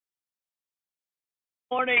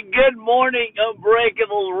Good morning,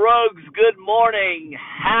 Unbreakable Rogues. Good morning.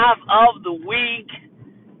 Half of the week.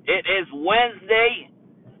 It is Wednesday,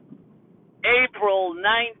 April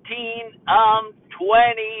 19,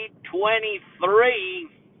 2023.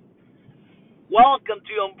 Welcome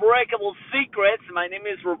to Unbreakable Secrets. My name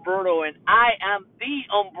is Roberto, and I am the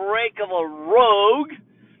Unbreakable Rogue.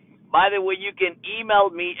 By the way, you can email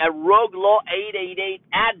me at roguelaw888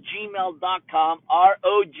 at gmail.com,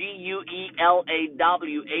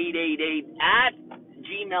 ROGUELAW888 at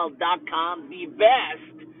gmail.com. The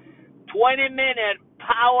best 20-minute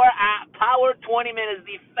power 20 minutes,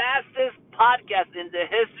 the fastest podcast in the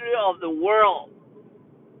history of the world.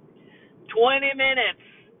 20 minutes.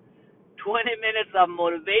 20 minutes of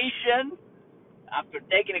motivation. After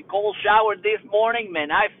taking a cold shower this morning, man,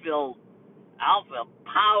 I feel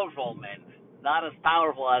powerful, man. Not as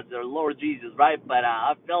powerful as the Lord Jesus, right? But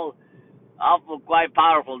I feel quite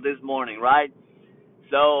powerful this morning, right?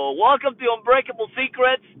 So welcome to Unbreakable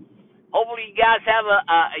Secrets. Hopefully you guys have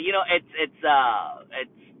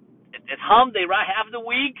it's hump day, right? Half the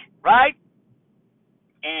week, right?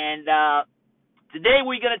 And today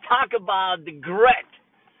we're gonna talk about the grit.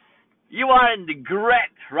 You are in the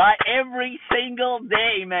grit, right? Every single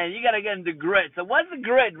day, man, you gotta get in the grit. So what's the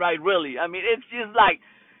grit, right? Really, I mean, it's just like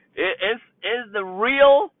it's the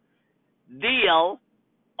real deal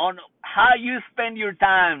on how you spend your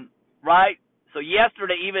time, right? So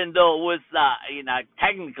yesterday, even though it was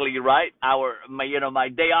technically right, my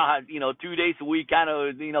day off, 2 days a week, kind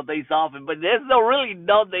of days off, but there's really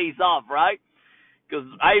no days off, right? Because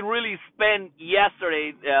I really spent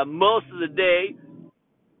yesterday most of the day.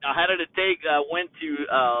 I had to went to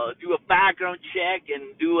do a background check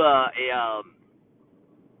and do a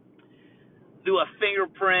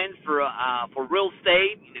fingerprint for real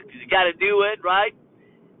estate. You got to do it, right?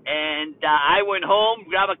 And I went home,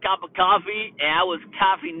 grabbed a cup of coffee, and I was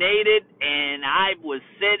caffeinated, and I was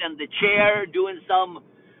sitting in the chair doing some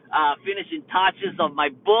finishing touches of my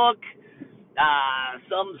book,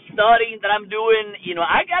 some studying that I'm doing.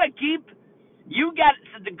 I got to keep.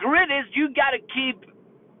 The grit is you got to keep.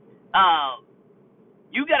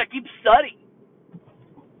 You got to keep studying.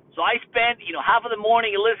 So I spent, half of the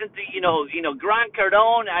morning listening to, Grant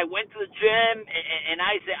Cardone. I went to the gym, and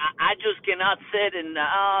I said, I just cannot sit and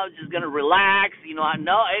just gonna relax. No,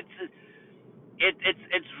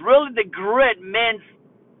 it's really the grit means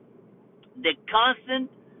the constant.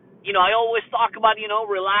 I always talk about,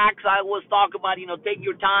 relax. I always talk about, take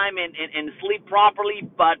your time and sleep properly.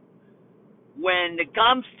 But when it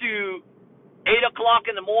comes to 8 o'clock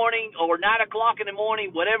in the morning or 9 o'clock in the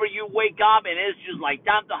morning, whatever you wake up, and it's just like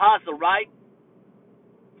time to hustle, right?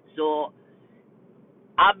 So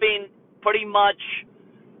I've been pretty much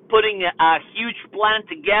putting a huge plan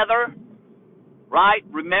together, right?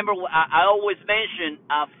 Remember, I always mention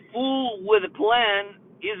a fool with a plan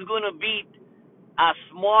is going to beat a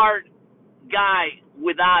smart guy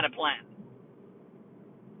without a plan.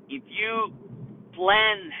 If you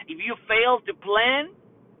fail to plan,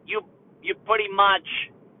 you pretty much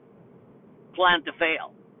plan to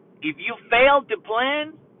fail. If you fail to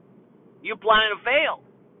plan, you plan to fail.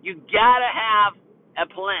 You gotta have a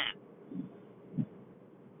plan.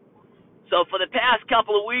 So for the past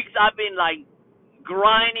couple of weeks, I've been like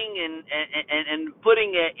grinding and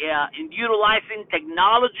putting and utilizing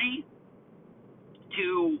technology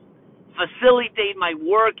to facilitate my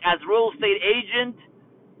work as real estate agent.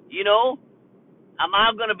 Am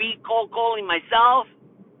I gonna be cold calling myself?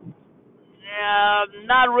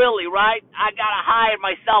 Not really, right? I gotta hire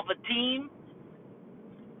myself a team.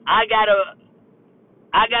 I gotta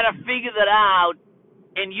figure that out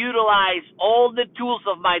and utilize all the tools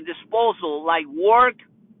of my disposal, like work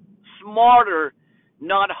smarter,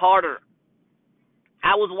 not harder.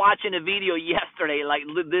 I was watching a video yesterday, like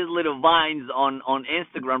these little vines on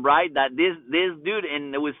Instagram, right? That this dude,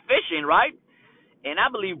 and it was fishing, right? And I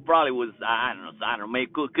believe probably was I don't know,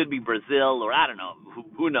 maybe could be Brazil, or I don't know,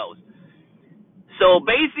 who knows. So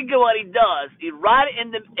basically, what he does, he right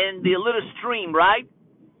in the little stream, right,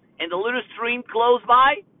 in the little stream close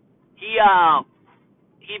by, he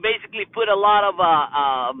basically put a lot of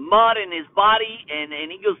mud in his body,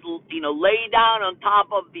 and he goes, lay down on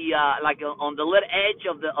top of the on the little edge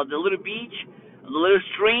of the little beach, the little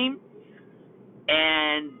stream,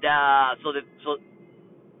 and so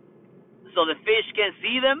the fish can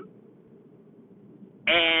see them,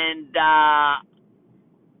 and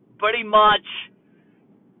pretty much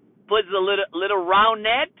puts a little round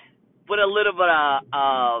net, put a little bit of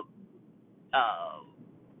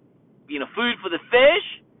food for the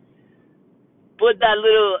fish, put that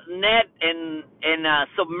little net and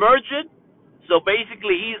submerge it. So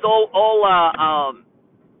basically, he's all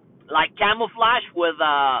like camouflage with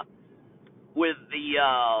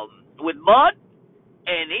mud,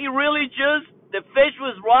 and he really just the fish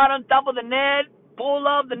was right on top of the net. Pull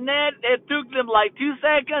up the net. It took them like 2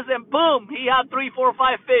 seconds, and boom, he had 3, 4,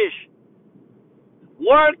 5 fish.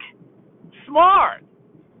 Work smart.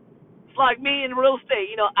 It's like me in real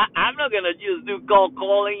estate. I'm not gonna just do cold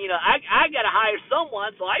calling. I gotta hire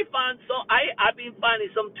someone. So I've been finding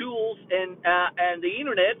some tools and the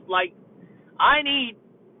internet. Like I need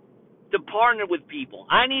to partner with people.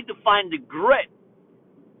 I need to find the grit.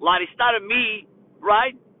 Like it started me,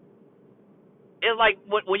 right? It's like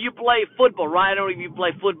when you play football, right? I don't know if you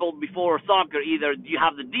play football before or soccer either. You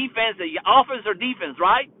have the defense, the offense or defense,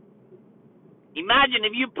 right? Imagine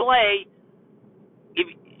if you play, if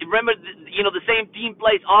remember, the same team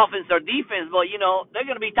plays offense or defense, but they're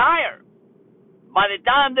gonna be tired. By the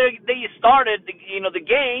time they started, the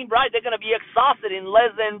game, right? They're gonna be exhausted in less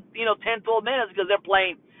than 10, 12 minutes because they're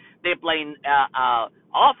playing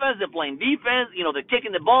offense, they're playing defense. They're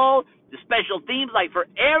kicking the ball, the special teams. Like for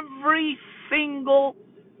every single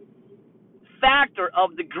factor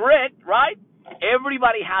of the grit, right?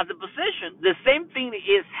 Everybody has a position. The same thing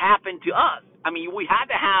is happened to us. I mean, we had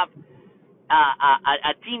to have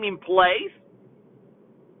a team in place.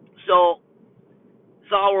 So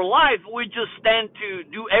our life, we just tend to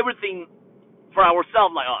do everything for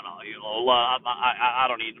ourselves. Like, oh no, I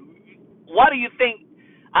don't need. What do you think?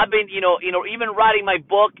 I've been, even writing my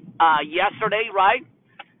book yesterday, right?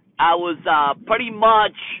 I was pretty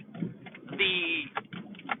much the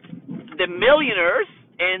millionaires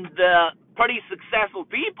and the pretty successful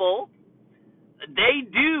people. They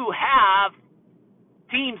do have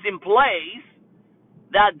teams in place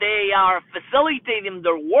that they are facilitating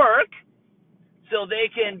their work so they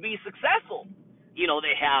can be successful.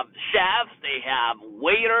 They have chefs, they have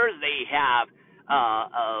waiters, they have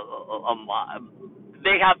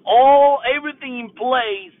everything in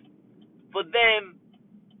place for them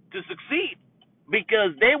to succeed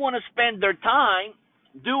because they want to spend their time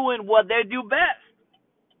doing what they do best.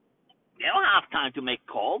 They don't have time to make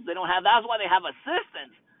calls. That's why they have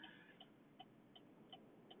assistants.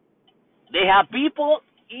 They have people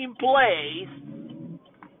in place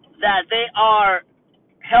that they are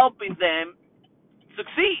helping them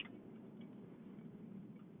succeed.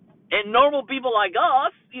 And normal people like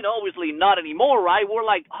us, obviously not anymore, right? We're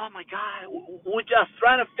like, oh my God, we're just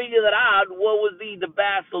trying to figure that out. What would be the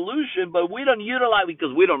best solution? But we don't utilize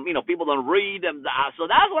because we don't, people don't read them. So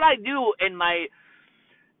that's what I do in my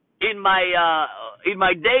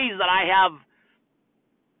days that I have,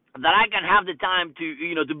 that I can have the time to,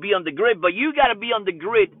 to be on the grid. But you got to be on the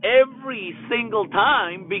grid every single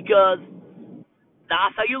time because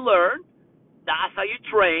that's how you learn, that's how you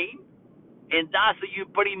train, and that's how you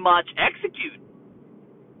pretty much execute.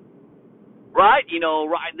 Right?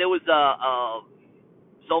 Right. There was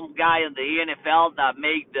some guy in the NFL that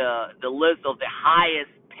made the list of the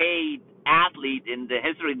highest paid athlete in the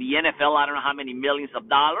history of the NFL. I don't know how many millions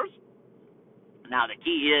of dollars. Now the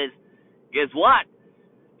key is, guess what?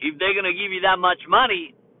 If they're gonna give you that much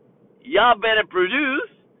money, y'all better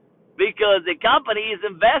produce because the company is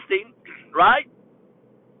investing, right?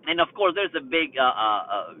 And of course, there's a big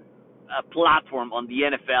platform on the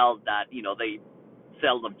NFL that they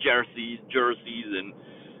sell of jerseys and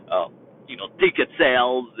ticket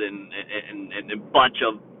sales and a bunch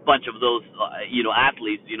of those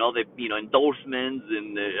athletes, they endorsements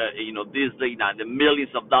and the millions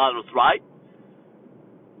of dollars, right?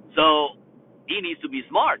 So he needs to be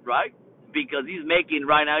smart, right? Because he's making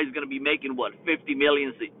right now, he's going to be making what, $50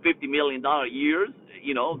 million years.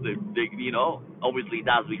 Obviously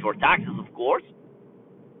that's before taxes, of course.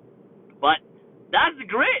 But that's the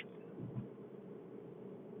grit.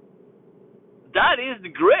 That is the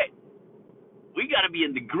grit. We got to be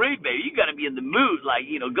in the grit, baby. You got to be in the mood. Like,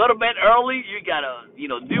 go to bed early. You got to,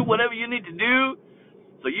 do whatever you need to do.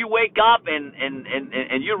 So you wake up and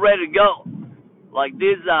you're ready to go. Like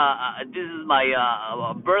this is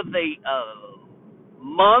my birthday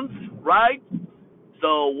month, right?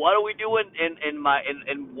 So what are we doing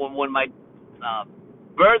when my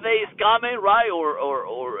birthday is coming, right? Or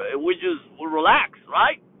we relax,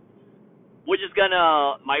 right? We're just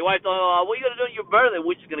gonna. My wife told me, "What are you gonna do on your birthday?"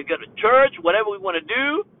 We're just gonna go to church, whatever we want to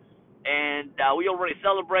do, and we already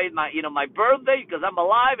celebrate my birthday because I'm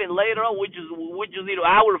alive. And later on, we just need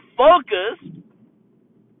our focus.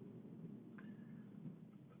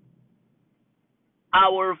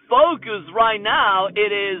 Our focus right now,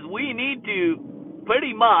 it is we need to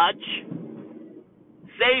pretty much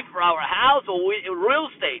save for our house or real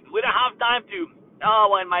estate. We don't have time to.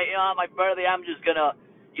 On my birthday, I'm just gonna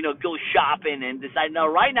go shopping and decide. No,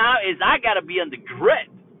 right now is I gotta be on the grid.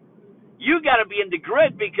 You got to be in the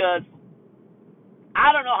grid because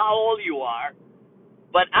I don't know how old you are,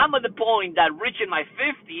 but I'm at the point that reaching my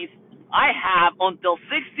 50s, I have until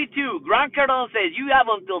 62. Grant Cardone says you have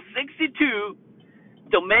until 62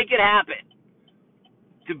 to make it happen.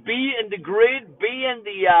 To be in the grid, be in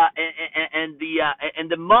the in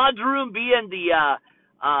the mud room, be in the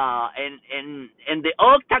in the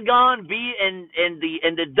octagon, be in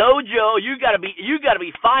the dojo. You gotta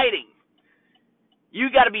be fighting. You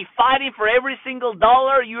got to be fighting for every single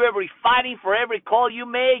dollar. You ever fighting for every call you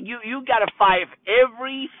make. You got to fight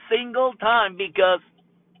every single time because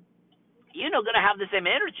you're not gonna have the same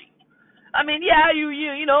energy. I mean, yeah,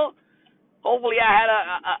 you know. Hopefully, I had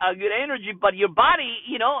a good energy, but your body,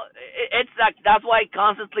 you know, it's like that's why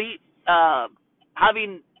constantly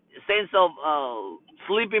having a sense of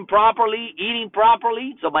sleeping properly, eating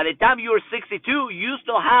properly. So by the time you're 62, you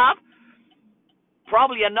still have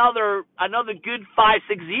probably another good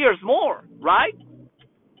 5-6 years more, right?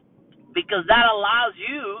 Because that allows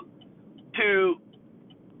you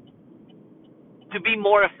to be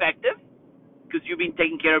more effective because you've been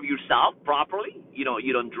taking care of yourself properly. You know,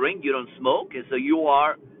 you don't drink, you don't smoke, and so you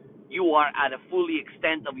are at a fully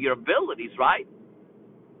extent of your abilities, right?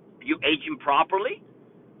 You're aging properly.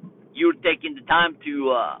 You're taking the time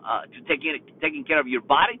to taking care of your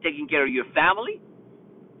body, taking care of your family.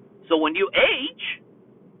 So when you age,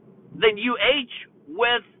 then you age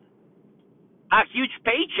with a huge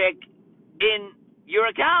paycheck in your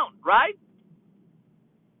account, right?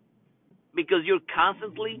 Because you're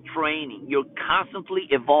constantly training, you're constantly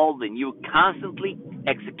evolving, you're constantly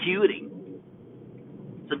executing.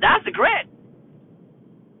 So that's the grit.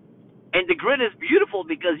 And the grit is beautiful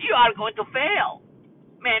because you are going to fail.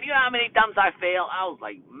 Man, you know how many times I failed? I was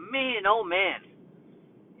like, man, oh man.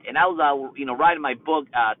 And I was, writing my book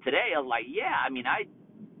today. I was like, yeah, I mean, I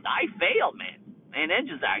failed, man. And then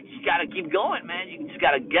just you got to keep going, man. You just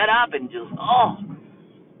got to get up and just,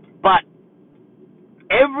 But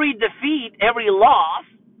every defeat, every loss,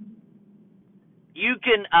 you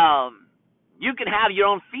can have your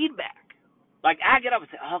own feedback. Like I get up and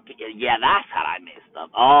say, okay, yeah, that's how I messed up.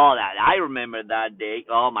 Oh, that I remember that day.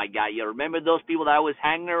 Oh my God, you remember those people that I was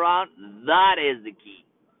hanging around? That is the key.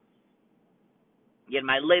 In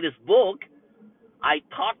my latest book, I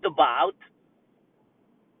talked about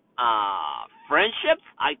friendships.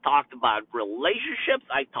 I talked about relationships.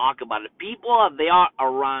 I talked about the people that they are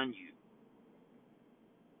around you.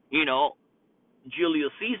 You know,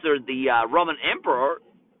 Julius Caesar, the Roman emperor,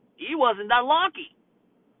 he wasn't that lucky.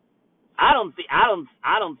 I don't think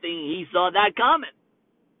he saw that coming.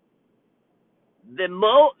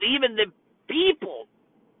 Even the people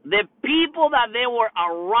that they were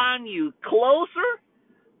around you closer,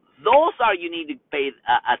 those are you need to pay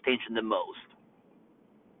attention the most,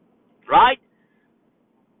 right?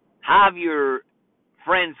 Have your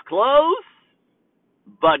friends close,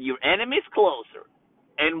 but your enemies closer.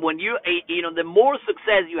 And when the more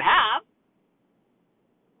success you have,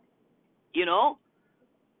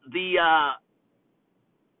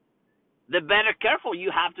 the better careful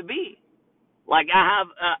you have to be. Like I have,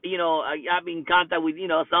 I've been in contact with,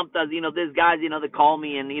 sometimes, these guys, they call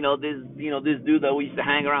me and, this dude that we used to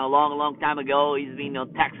hang around a long time ago, he's been,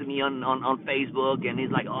 texting me on Facebook and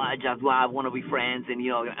he's like, oh, I want to be friends. And,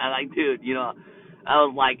 I'm like, dude, I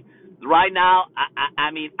was like, right now,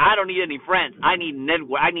 I mean, I don't need any friends. I need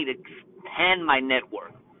network. I need to expand my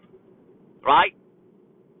network, right?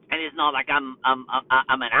 And it's not like I'm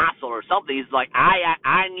an asshole or something. It's like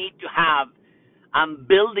I need to have. I'm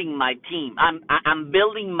building my team. I'm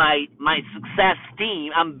building my success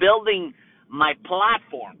team. I'm building my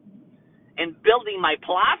platform. And building my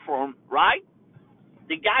platform, right?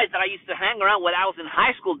 The guys that I used to hang around when I was in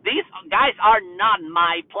high school, these guys are not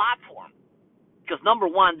my platform. Because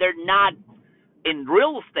number one, they're not in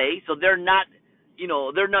real estate, so they're not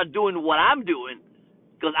doing what I'm doing.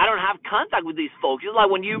 Because I don't have contact with these folks. It's like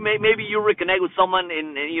when maybe you reconnect with someone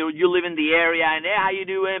and you live in the area and hey, how you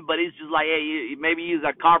doing? But it's just like hey, maybe he's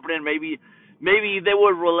a carpenter, maybe they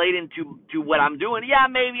were relating to what I'm doing. Yeah,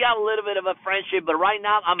 maybe I have a little bit of a friendship, but right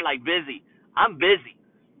now I'm like busy. I'm busy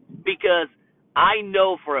because I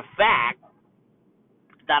know for a fact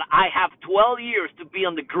that I have 12 years to be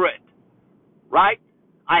on the grid, right?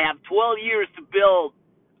 I have 12 years to build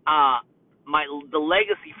the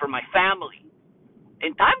legacy for my family.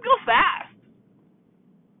 And time goes fast.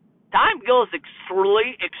 Time goes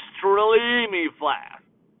extremely fast.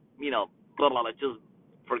 Blah, blah, blah, just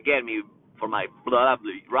forget me for my blah,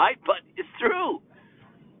 blah, right? But it's true.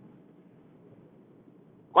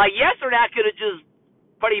 Like yesterday, I could have just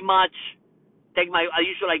pretty much I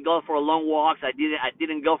usually go for a long walks. I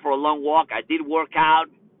didn't go for a long walk. I did work out.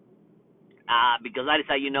 because I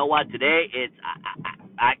decided, you know what, today it's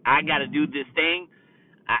I got to do this thing.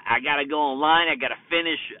 I got to go online. I got to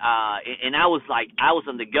finish. And I was like, I was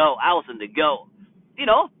on the go. You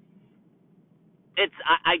know,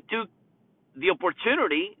 I took the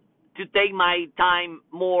opportunity to take my time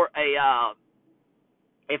more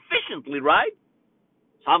efficiently, right?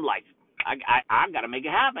 So I'm like, I got to make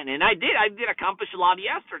it happen, and I did. I did accomplish a lot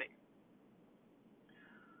yesterday.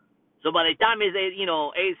 So by the time it's 8,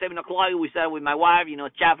 7 o'clock, we sat with my wife,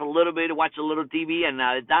 chat for a little bit, watch a little TV, and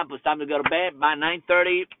the time it was time to go to bed. By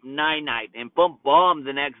 9:30, night, and boom,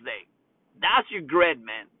 the next day. That's your grit,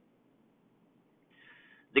 man.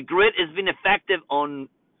 The grit has been effective on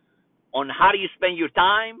how do you spend your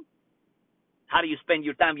time, how do you spend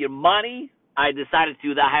your time, your money. I decided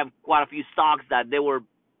to that I have quite a few stocks that they were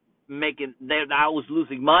making, that I was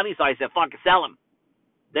losing money, so I said, fuck it, sell them.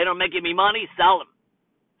 They don't making me money, sell them.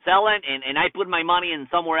 Sell it, and I put my money in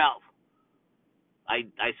somewhere else. I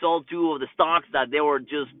sold 2 of the stocks that they were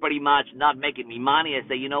just pretty much not making me money. I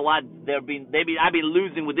said, you know what? I've been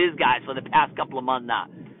losing with these guys for the past couple of months now.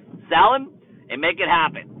 Sell them and make it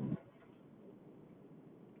happen.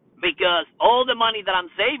 Because all the money that I'm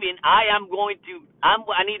saving, I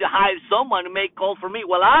need to hire someone to make calls for me.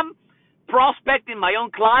 Well, I'm prospecting my own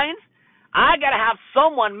clients. I gotta have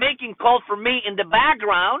someone making calls for me in the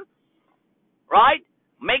background, right?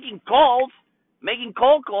 Making cold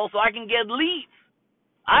calls so I can get leads.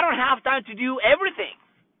 I don't have time to do everything,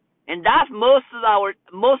 and that's most of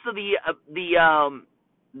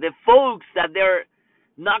the folks that they're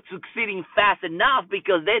not succeeding fast enough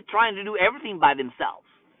because they're trying to do everything by themselves.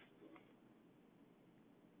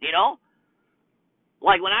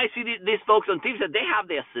 Like when I see these folks on teams that they have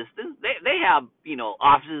the assistants, they have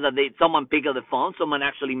offices that someone pick up the phone, someone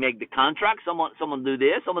actually make the contract, someone do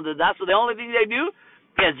this, someone do that. So the only thing they do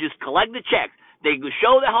is just collect the checks. They go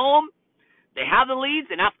show the home, they have the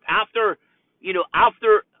leads, and after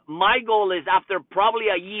my goal is after probably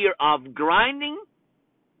a year of grinding,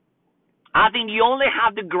 I think you only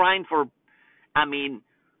have to grind for,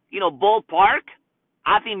 ballpark.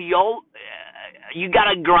 I think you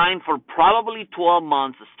gotta grind for probably 12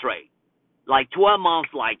 months straight, like 12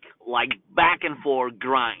 months, like back and forth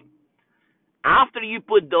grind. After you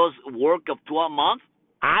put those work of 12 months,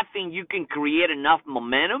 I think you can create enough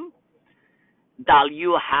momentum that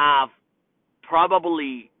you have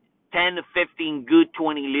probably 10 to 15 good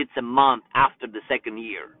 20 leads a month after the second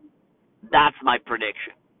year. That's my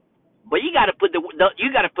prediction. But you got to put the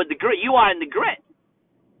grit. You are in the grit.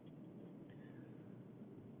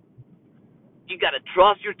 You got to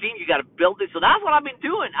trust your team. You got to build it. So that's what I've been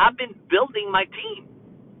doing. I've been building my team.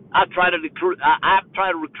 I've tried to recruit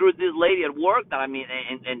this lady at work that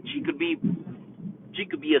and she could be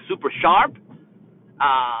a super sharp.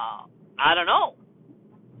 I don't know.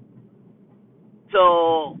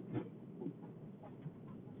 So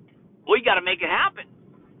we got to make it happen.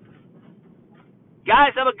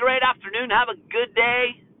 Guys, have a great afternoon. Have a good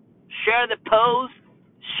day. Share the post.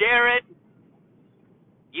 Share it.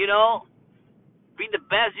 Be the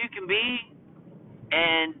best you can be.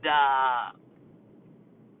 And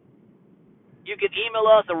you can email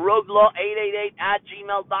us at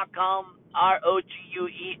roguelaw888@gmail.com.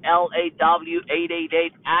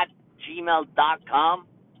 ROGUELAW888@gmail.com.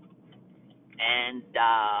 And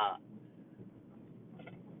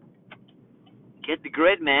get the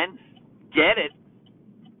grid, man. Get it.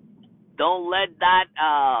 Don't let that,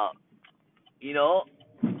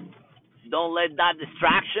 don't let that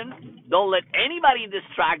distraction, don't let anybody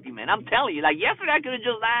distract you, man. I'm telling you, like yesterday I could have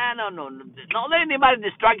just, no. Don't let anybody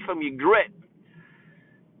distract you from your grit.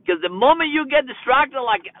 Because the moment you get distracted,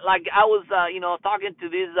 like I was, talking to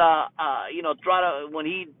this, when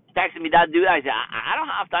he texted me that dude, I said, I don't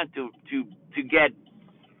have time to get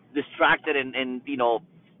distracted and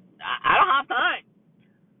I don't have time.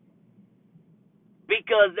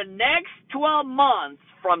 Because the next 12 months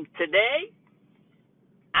from today,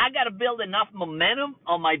 I got to build enough momentum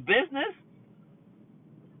on my business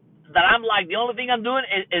that I'm like, the only thing I'm doing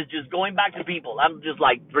is just going back to people. I'm just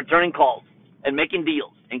like returning calls and making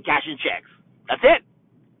deals and cashing checks. That's it.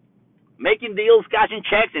 Making deals, cashing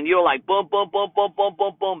checks, and you're like, boom, boom, boom, boom, boom,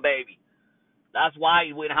 boom, boom, baby. That's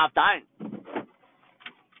why we don't have time.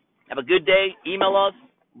 Have a good day. Email us.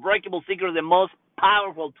 Breakable Secret, the most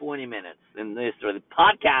powerful 20 minutes in the history of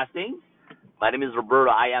podcasting. My name is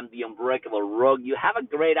Roberto. I am the Unbreakable Rogue. You have a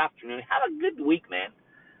great afternoon. Have a good week, man.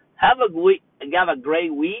 Have a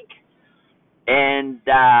great week. And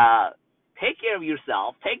take care of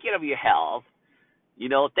yourself. Take care of your health.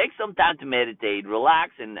 Take some time to meditate,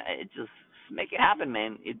 relax, and just make it happen,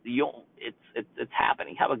 man. It's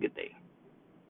happening. Have a good day.